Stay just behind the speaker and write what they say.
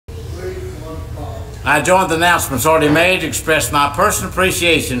I join the announcements already made to express my personal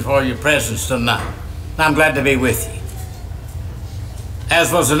appreciation for your presence tonight. I'm glad to be with you.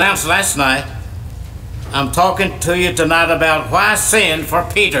 As was announced last night, I'm talking to you tonight about why sin for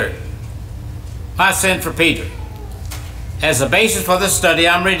Peter. Why sin for Peter? As a basis for this study,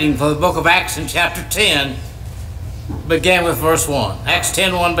 I'm reading from the book of Acts in chapter 10, began with verse 1. Acts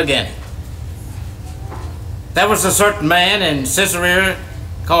 10:1 beginning. There was a certain man in Caesarea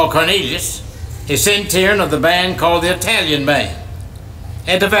called Cornelius, a centurion of the band called the Italian band,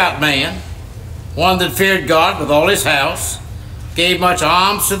 a devout man, one that feared God with all his house, gave much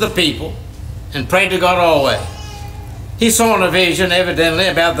alms to the people, and prayed to God always. He saw in a vision, evidently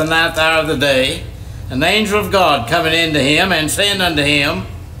about the 9th hour of the day, an angel of God coming into him and saying unto him,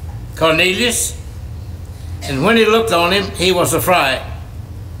 Cornelius. And when he looked on him, he was afraid,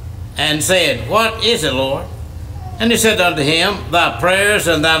 and said, What is it, Lord? And he said unto him, Thy prayers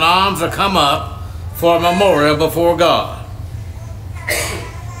and thine alms are come up for a memorial before God.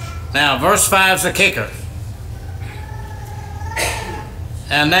 Now, verse 5 is the kicker.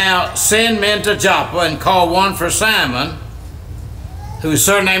 And now send men to Joppa and call one for Simon, whose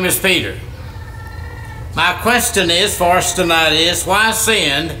surname is Peter. My question is for us tonight is, why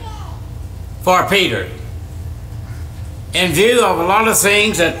send for Peter? In view of a lot of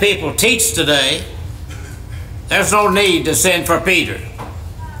things that people teach today, there's no need to send for Peter.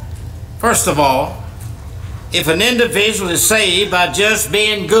 First of all, if an individual is saved by just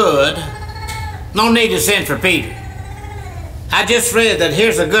being good, no need to send for Peter. I just read that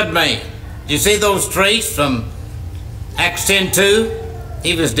here's a good man. You see those traits from Acts 10:2?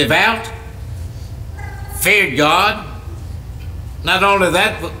 He was devout, feared God. Not only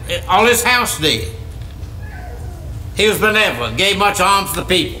that, but all his house did. He was benevolent, gave much alms to the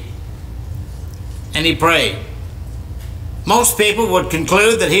people, and he prayed. Most people would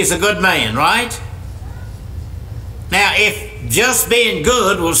conclude that he's a good man, right? Now, if just being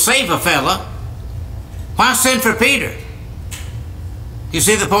good will save a fella, why send for Peter? You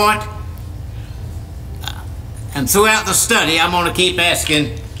see the point? And throughout the study, I'm going to keep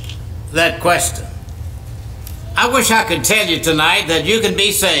asking that question. I wish I could tell you tonight that you can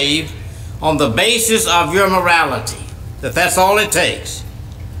be saved on the basis of your morality, that's all it takes.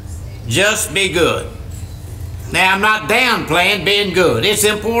 Just be good. Now, I'm not downplaying being good. It's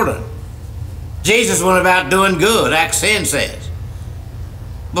important. Jesus went about doing good, Acts 10 says.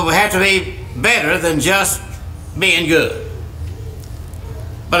 But we have to be better than just being good.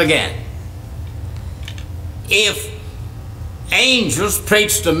 But again, if angels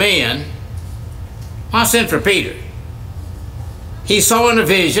preach to men, why send for Peter? He saw in a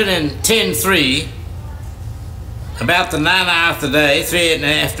vision in 10:3, about the 9th hour of the day, 3 in the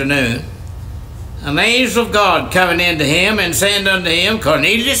afternoon, an angel of God coming into him and saying unto him,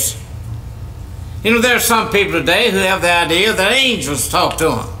 Cornelius. You know, there are some people today who have the idea that angels talk to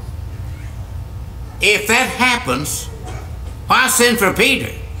them. If that happens, why send for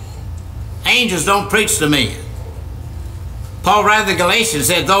Peter? Angels don't preach to men. Paul writing the Galatians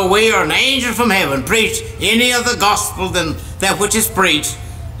said, though we are an angel from heaven, preach any other gospel than that which is preached,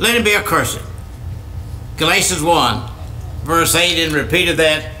 let him be accursed. Galatians 1, verse 8, and repeated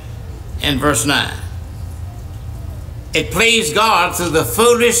that in verse 9. It pleased God through the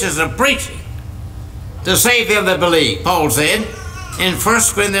foolishness of preaching to save them that believe, Paul said in 1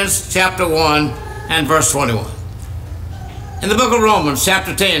 Corinthians chapter 1 and verse 21. In the book of Romans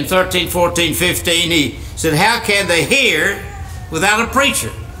chapter 10, 13, 14, 15, he said, how can they hear without a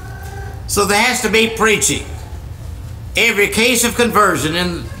preacher? So there has to be preaching. Every case of conversion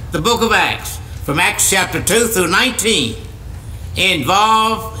in the book of Acts, from Acts chapter 2 through 19,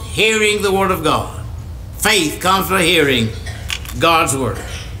 involve hearing the Word of God. Faith comes by hearing God's Word.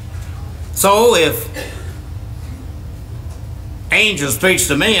 So if angels preach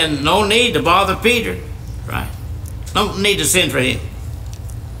to men, no need to bother Peter, right? No need to send for him.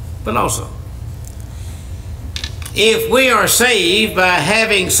 But also, if we are saved by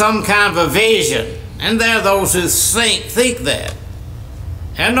having some kind of a vision, and there are those who think that,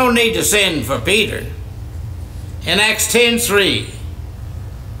 and no need to send for Peter. In Acts 10:3,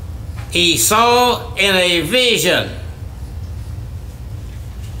 he saw in a vision.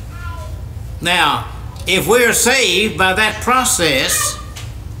 Now, if we're saved by that process,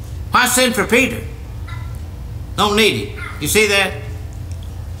 why send for Peter? Don't need him. You see that?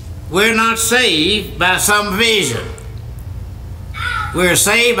 We're not saved by some vision. We're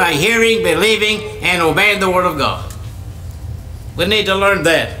saved by hearing, believing, and obeying the Word of God. We need to learn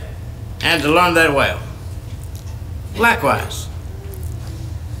that, and to learn that well. Likewise,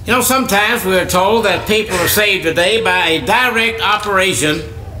 you know, sometimes we are told that people are saved today by a direct operation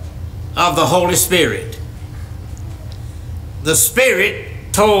of the Holy Spirit. The Spirit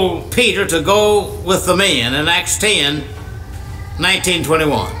told Peter to go with the men in Acts 10,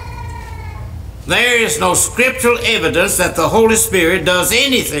 19-21. There is no scriptural evidence that the Holy Spirit does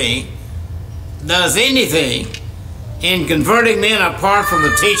anything in converting men apart from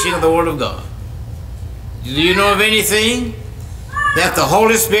the teaching of the Word of God. Do you know of anything that the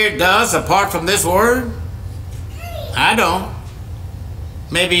Holy Spirit does apart from this Word? I don't.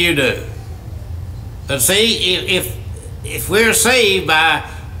 Maybe you do. But see, if we're saved by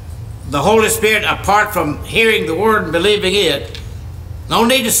the Holy Spirit apart from hearing the Word and believing it, no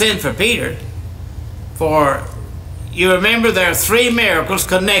need to send for Peter. For you remember there are 3 miracles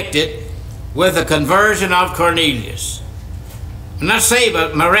connected with the conversion of Cornelius. I'm not saying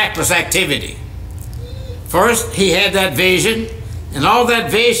but miraculous activity. First, he had that vision, and all that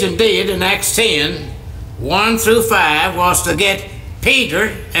vision did in Acts 10, 1-5, was to get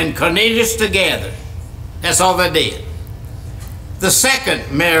Peter and Cornelius together. That's all they did. The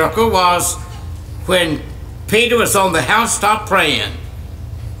second miracle was when Peter was on the housetop praying.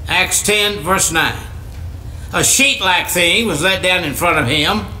 Acts 10, verse 9. A sheet-like thing was let down in front of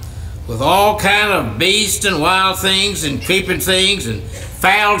him with all kind of beasts and wild things and creeping things and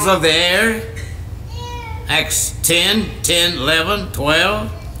fowls of the air. Acts 10, 11,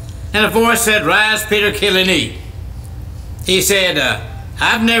 12. And a voice said, "Rise, Peter, kill and eat." He said,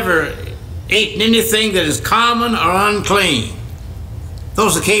 "I've never eaten anything that is common or unclean."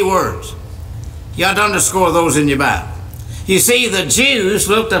 Those are key words. You ought to underscore those in your Bible. You see, the Jews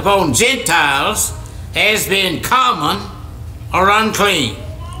looked upon Gentiles as being common or unclean.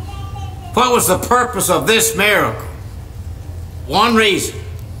 What was the purpose of this miracle? One reason.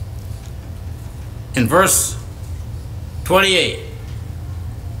 In verse 28,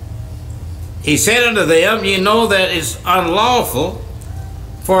 he said unto them, "You know that it's unlawful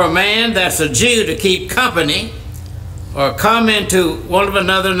for a man that's a Jew to keep company or come into one of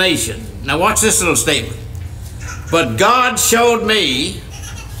another nation." Now watch this little statement. "But God showed me,"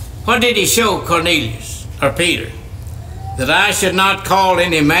 what did he show Cornelius or Peter? "That I should not call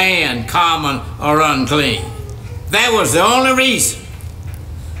any man common or unclean." That was the only reason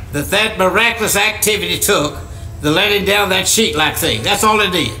that miraculous activity took, the letting down that sheet-like thing. That's all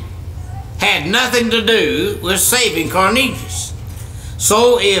it did. Had nothing to do with saving Cornelius.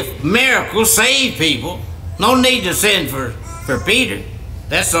 So if miracles save people, no need to send for Peter.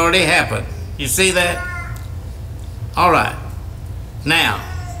 That's already happened. You see that? All right. Now,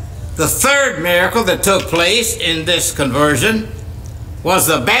 the third miracle that took place in this conversion was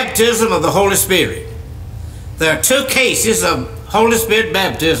the baptism of the Holy Spirit. There are 2 cases of Holy Spirit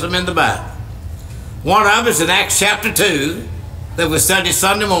baptism in the Bible. One of them is in Acts chapter 2 that we studied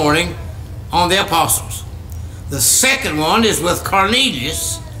Sunday morning on the apostles. The second one is with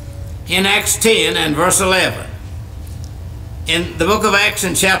Cornelius in Acts 10 and verse 11. In the book of Acts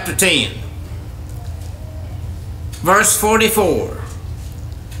in chapter 10, verse 44.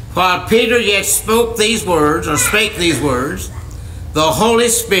 While Peter yet spoke these words, or spake these words, the Holy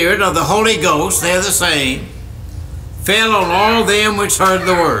Spirit or the Holy Ghost, they're the same, fell on all them which heard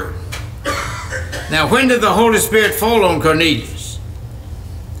the word. Now, when did the Holy Spirit fall on Cornelius?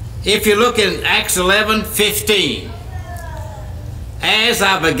 If you look in Acts 11:15, as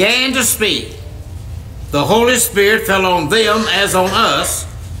I began to speak, the Holy Spirit fell on them as on us,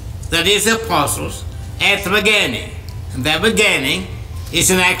 that is the apostles, at the beginning. And that beginning is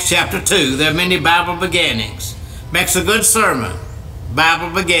in Acts chapter 2. There are many Bible beginnings. Makes a good sermon. Bible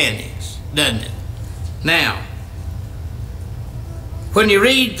beginnings, doesn't it? Now, when you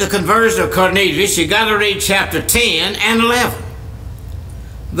read the conversion of Cornelius, you got to read chapter 10 and 11.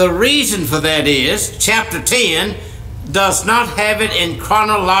 The reason for that is chapter 10 does not have it in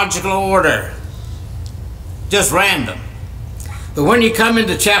chronological order. Just random. But when you come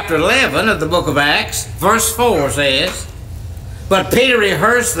into chapter 11 of the book of Acts, verse 4 says, "But Peter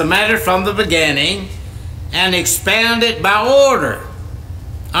rehearsed the matter from the beginning and expounded it by order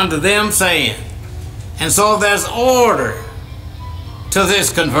unto them, saying," and so there's order to this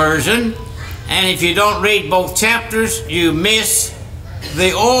conversion, and if you don't read both chapters, you miss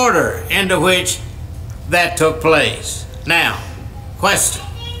the order into which that took place. Now, question.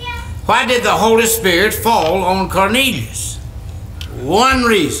 Why did the Holy Spirit fall on Cornelius? One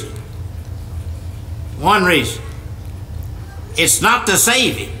reason. One reason. It's not to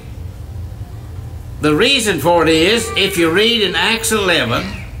save him. The reason for it is, if you read in Acts 11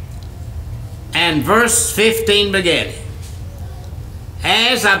 and verse 15 beginning,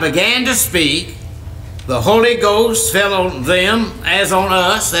 as I began to speak, the Holy Ghost fell on them as on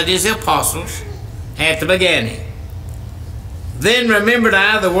us, that is the apostles, at the beginning. Then remembered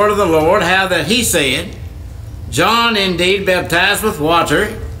I the word of the Lord, how that he said, John indeed baptized with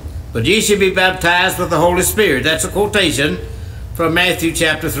water, but ye shall be baptized with the Holy Spirit. That's a quotation from Matthew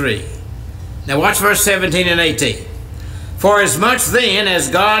chapter 3. Now watch verse 17 and 18. For as much then as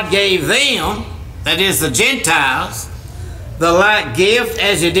God gave them, that is the Gentiles, the like gift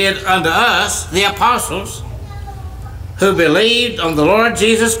as he did unto us, the apostles, who believed on the Lord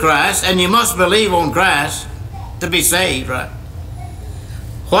Jesus Christ, and you must believe on Christ to be saved, right?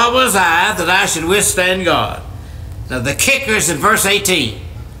 What was I that I should withstand God? Now the kicker is in verse 18.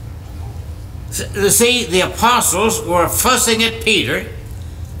 You see, the apostles were fussing at Peter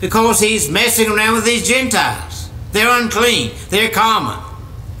because he's messing around with these Gentiles. They're unclean. They're common.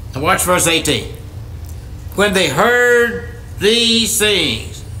 Now watch verse 18. When they heard these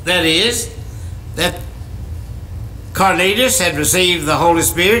things, that is, that Cornelius had received the Holy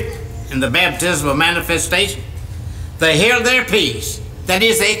Spirit in the baptismal manifestation, they held their peace. That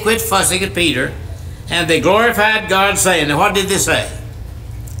is, they quit fussing at Peter, and they glorified God, saying, now what did they say?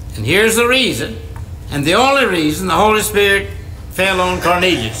 And here's the reason, and the only reason the Holy Spirit fell on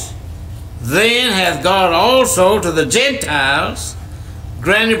Cornelius. Then hath God also to the Gentiles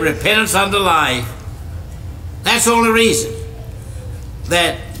granted repentance unto life. That's the only reason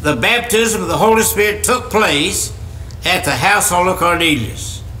that the baptism of the Holy Spirit took place at the household of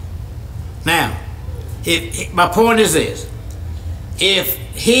Cornelius. Now, my point is this. If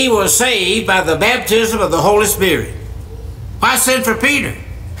he was saved by the baptism of the Holy Spirit, why send for Peter?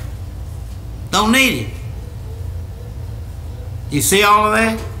 Don't need him. You see all of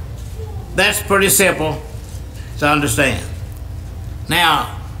that? That's pretty simple to understand.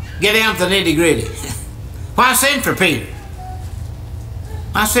 Now, get down to the nitty-gritty. Why send for Peter?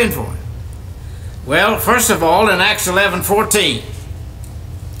 Why send for him? Well, first of all, in Acts 11:14,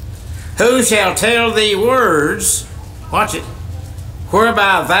 who shall tell thee words, watch it,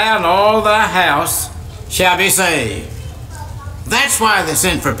 whereby thou and all thy house shall be saved. That's why they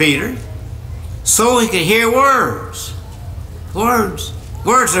sent for Peter, so he could hear words. Words.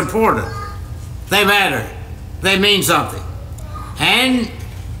 Words are important. They matter. They mean something. And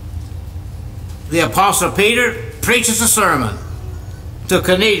the Apostle Peter preaches a sermon to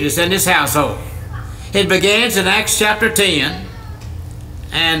Cornelius and his household. It begins in Acts chapter 10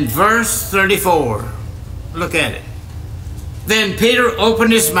 and verse 34. Look at it. Then Peter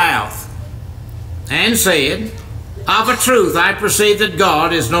opened his mouth and said, of a truth I perceive that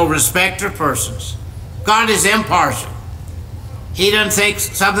God is no respecter of persons. God is impartial. He doesn't think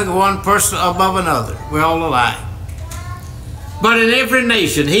something of one person above another. We're all alike. But in every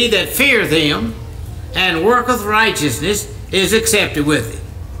nation he that feareth him and worketh righteousness is accepted with him.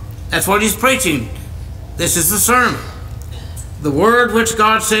 That's what he's preaching. This is the sermon. The word which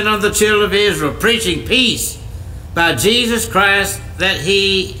God sent unto the children of Israel, preaching peace by Jesus Christ, that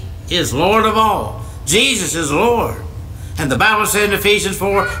he is Lord of all. Jesus is Lord. And the Bible says in Ephesians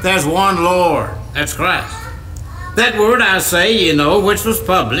 4, there's one Lord. That's Christ. That word I say, you know, which was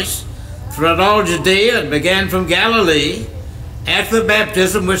published throughout all Judea and began from Galilee after the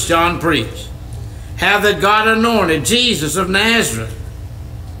baptism which John preached. How that God anointed Jesus of Nazareth.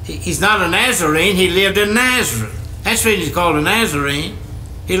 He's not a Nazarene, he lived in Nazareth. That's why he's called a Nazarene.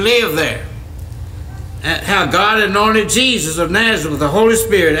 He lived there. How God anointed Jesus of Nazareth with the Holy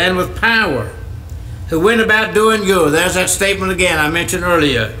Spirit and with power, who went about doing good. There's that statement again I mentioned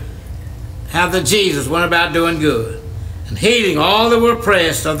earlier. How that Jesus went about doing good, and healing all that were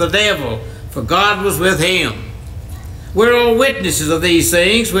oppressed of the devil, for God was with him. We're all witnesses of these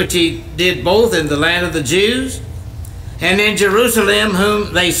things, which he did both in the land of the Jews and in Jerusalem,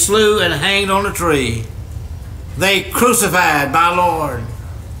 whom they slew and hanged on a tree. They crucified my Lord,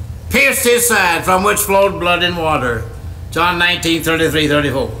 pierced his side, from which flowed blood and water. John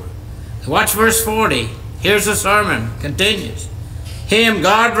 19:33-34. Watch verse 40. Here's the sermon. Continues. Him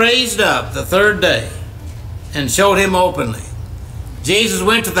God raised up the third day and showed him openly. Jesus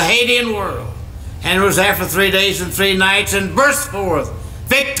went to the Hadean world and was there for 3 days and 3 nights and burst forth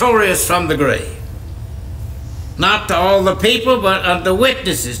victorious from the grave. Not to all the people, but unto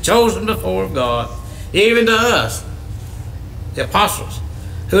witnesses chosen before God, even to us, the apostles,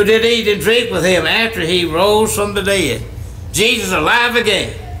 who did eat and drink with him after he rose from the dead. Jesus alive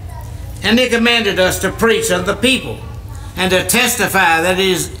again. And he commanded us to preach unto the people, and to testify that it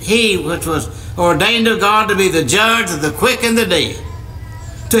is he which was ordained of God to be the judge of the quick and the dead.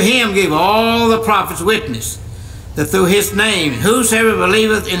 To him give all the prophets witness, that through his name whosoever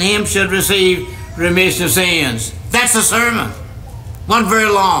believeth in him should receive remission of sins. That's the sermon. Wasn't very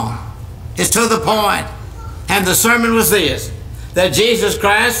long. It's to the point. And the sermon was this, that Jesus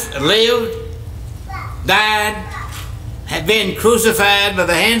Christ lived, died, had been crucified by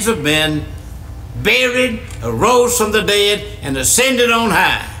the hands of men, buried, arose from the dead, and ascended on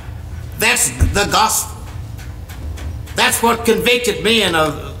high. That's the gospel. That's what convicted men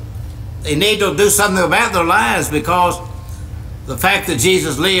of they need to do something about their lives, because the fact that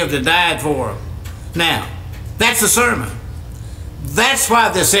Jesus lived and died for them. Now, that's the sermon. That's why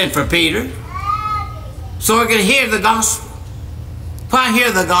they sent for Peter, so I could hear the gospel. Why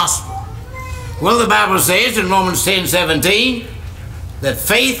hear the gospel? Well, the Bible says in Romans 10:17 that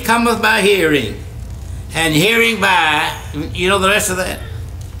faith cometh by hearing, and hearing by, you know the rest of that?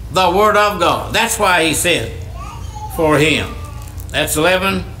 The Word of God. That's why he sent for him. That's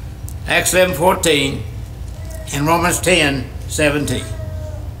Acts 11:14 and Romans 10:17.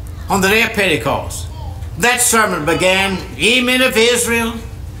 On the day of Pentecost, that sermon began, "Ye men of Israel,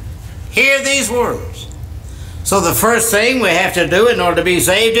 hear these words." So the first thing we have to do in order to be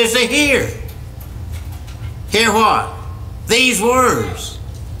saved is to hear. Hear what? These words.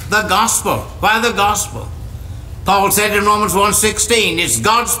 The gospel. Why the gospel? Paul said in Romans 1:16, it's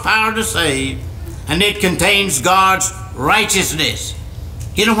God's power to save, and it contains God's righteousness.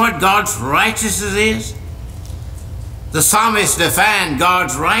 You know what God's righteousness is? The psalmist defined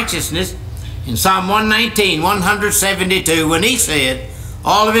God's righteousness in Psalm 119, 172, when he said,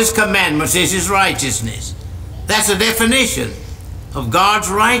 all of his commandments is his righteousness. That's a definition of God's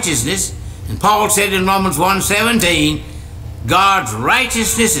righteousness. And Paul said in Romans 1:17, God's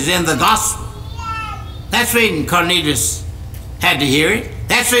righteousness is in the gospel. That's the reason Cornelius had to hear it.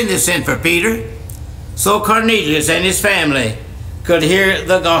 That's the reason they sent for Peter. So Cornelius and his family could hear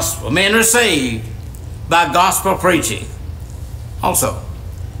the gospel. Men are saved by gospel preaching. Also,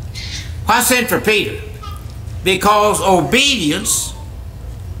 why sent for Peter? Because obedience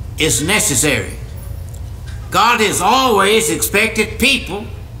is necessary. God has always expected people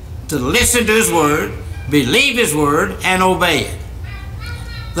to listen to his word, believe his word, and obey it.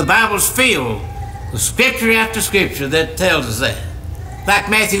 The Bible's filled with scripture after scripture that tells us that. Like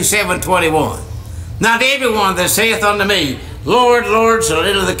Matthew 7:21. Not everyone that saith unto me, Lord, Lord, shall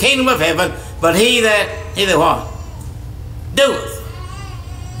enter the kingdom of heaven, but he that what? Doeth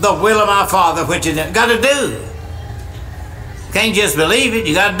the will of my Father which is in. Got to do. Can't just believe it,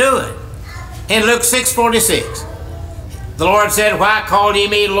 you got to do it. In Luke 6:46, the Lord said, why call ye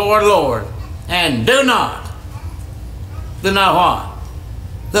me Lord, Lord, and do not what?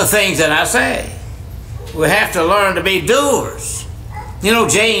 The things that I say. We have to learn to be doers. You know,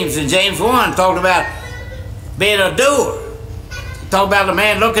 James in James 1 talked about being a doer. He talked about a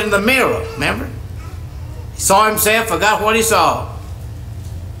man looking in the mirror, remember? He saw himself, forgot what he saw.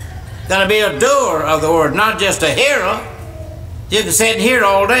 Got to be a doer of the word, not just a hearer. You can sit and hear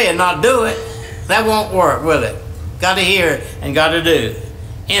all day and not do it. That won't work, will it? Got to hear and got to do.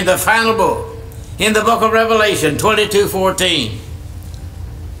 In the final book, in the book of Revelation 22:14,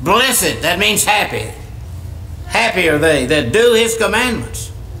 blessed, that means happy. Happy are they that do his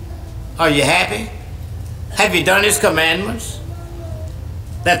commandments. Are you happy? Have you done his commandments?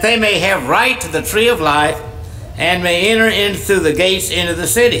 That they may have right to the tree of life and may enter in through the gates into the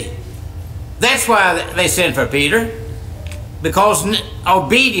city. That's why they sent for Peter, because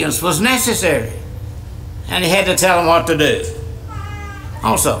obedience was necessary. And he had to tell them what to do.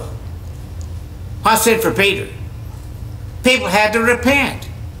 Also, why sent for Peter? People had to repent.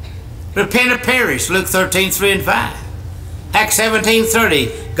 Repent or perish, Luke 13:3 and 5. Acts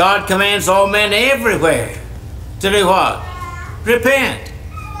 17:30, God commands all men everywhere to do what? Repent.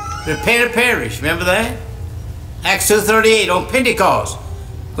 Repent or perish, remember that? Acts 2:38, on Pentecost,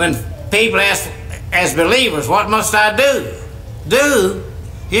 when people asked as believers, what must I do? Do?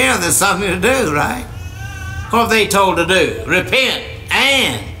 Yeah, there's something to do, right? What are they told to do? Repent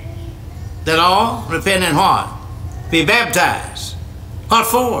and, that all? Repent and what? Be baptized. What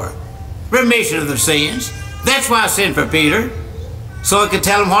for? Remission of their sins. That's why I sent for Peter, so he could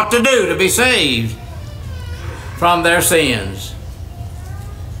tell them what to do to be saved from their sins.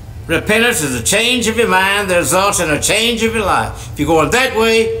 Repentance is a change of your mind that results in a change of your life. If you're going that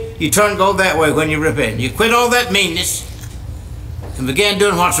way, you turn and go that way when you repent. You quit all that meanness and begin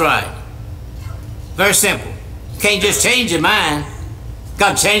doing what's right. Very simple. You can't just change your mind.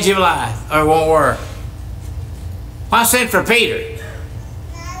 Got to change your life or it won't work. Why sent for Peter?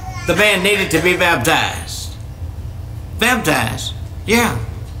 The man needed to be baptized. Baptized? Yeah.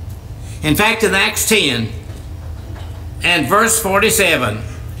 In fact, in Acts 10 and verse 47,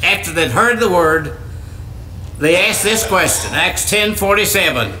 after they'd heard the word, they asked this question, Acts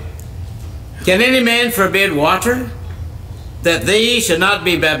 10:47. Can any man forbid water, that these should not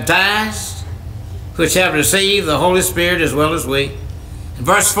be baptized, which have received the Holy Spirit as well as we? And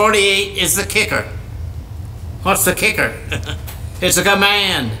verse 48 is the kicker. What's the kicker? It's a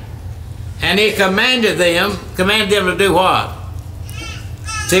command. And he commanded them to do what?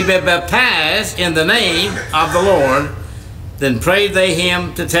 To be baptized in the name of the Lord. Then prayed they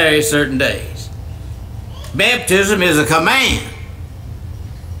him to tarry certain days. Baptism is a command.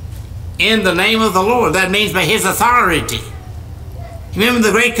 In the name of the Lord. That means by his authority. Remember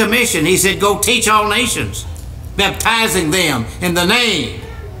the Great Commission. He said, go teach all nations, baptizing them in the name.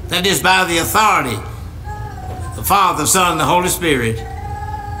 That is by the authority. The Father, the Son, and the Holy Spirit.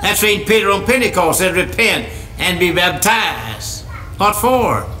 That's when Peter on Pentecost said, repent and be baptized. What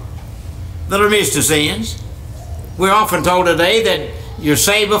for? The remission of sins. We're often told today that you're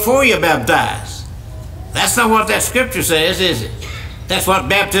saved before you're baptized. That's not what that scripture says, is it? That's what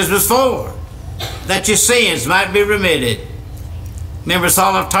baptism is for. That your sins might be remitted. Remember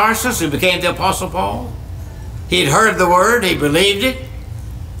Saul of Tarsus, who became the Apostle Paul? He had heard the word, he believed it,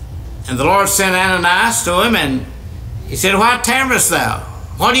 and the Lord sent Ananias to him, and he said, why tarriest thou?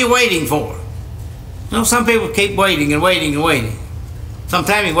 What are you waiting for? You know, some people keep waiting and waiting and waiting.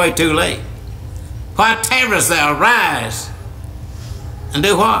 Sometimes you wait too late. Why tarriest thou? Rise and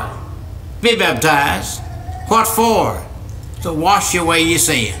do what? Be baptized. What for? To wash away your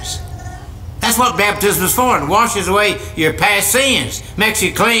sins. That's what baptism is for. It washes away your past sins, makes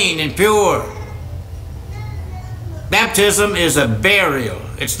you clean and pure. Baptism is a burial.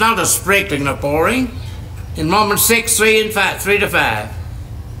 It's not a sprinkling or pouring. In Romans 6, 3 to 5,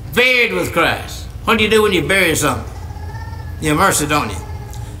 buried with Christ. What do you do when you bury something? You immerse it, don't you?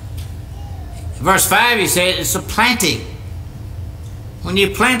 Verse 5, he said, it's a planting. When you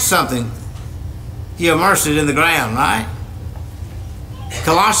plant something, you immerse it in the ground, right?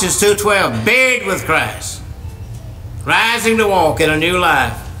 Colossians 2:12, buried with Christ, rising to walk in a new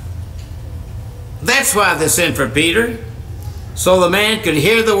life. That's why they sent for Peter, so the man could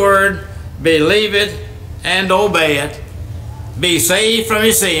hear the word, believe it, and obey it, be saved from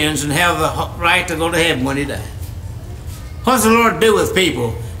his sins, and have the right to go to heaven when he died. What does the Lord do with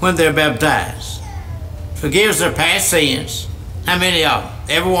people when they're baptized? Forgives their past sins. How many of them?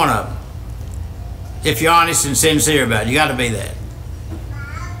 Every one of them. If you're honest and sincere about it, you got to be that.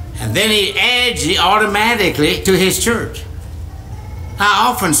 And then he adds you automatically to his church. I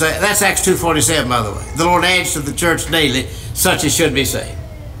often say, that's Acts 2:47, by the way. The Lord adds to the church daily, such as should be saved.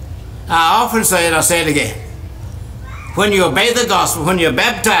 I often say it, I'll say it again. When you obey the gospel, when you're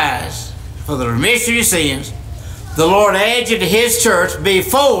baptized for the remission of your sins, the Lord adds you to his church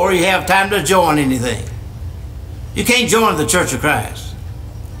before you have time to join anything. You can't join the Church of Christ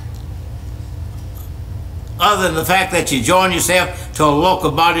other than the fact that you join yourself to a local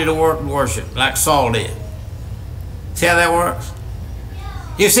body to work and worship, like Saul did. See how that works?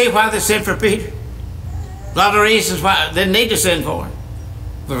 You see why they sent for Peter? A lot of reasons why they didn't need to send for him.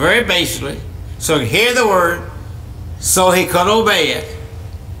 But very basically, so he could hear the word, so he could obey it.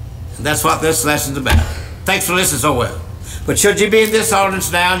 And that's what this lesson's about. Thanks for listening so well. But should you be in this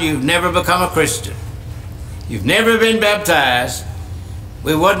audience now and you've never become a Christian, you've never been baptized,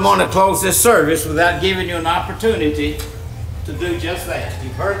 we wouldn't want to close this service without giving you an opportunity to do just that.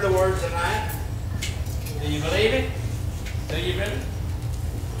 You've heard the word tonight. Do you believe it? Do you really?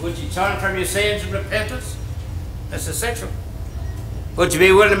 Would you turn from your sins and repentance? That's essential. Would you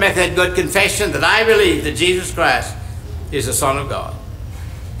be willing to make that good confession that I believe that Jesus Christ is the Son of God?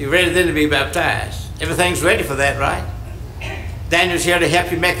 You're ready then to be baptized. Everything's ready for that, right? Daniel's here to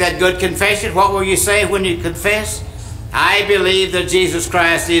help you make that good confession. What will you say when you confess? I believe that Jesus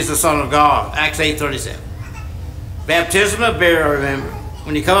Christ is the Son of God. Acts 8:37. Baptism of burial, remember.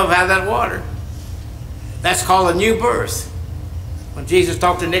 When you come up out of that water. That's called a new birth. When Jesus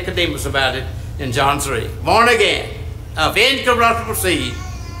talked to Nicodemus about it in John 3. Born again of incorruptible seed,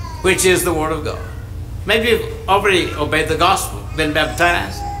 which is the Word of God. Maybe you've already obeyed the gospel, been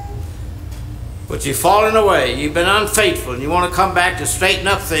baptized. But you've fallen away. You've been unfaithful and you want to come back to straighten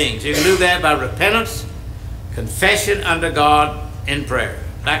up things. You can do that by repentance, confession unto God in prayer.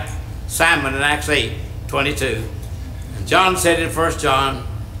 Like Simon in Acts 8:22. And John said in 1 John,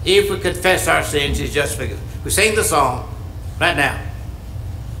 if we confess our sins, he's just forgiven. We sing the song right now.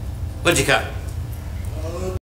 Would you come?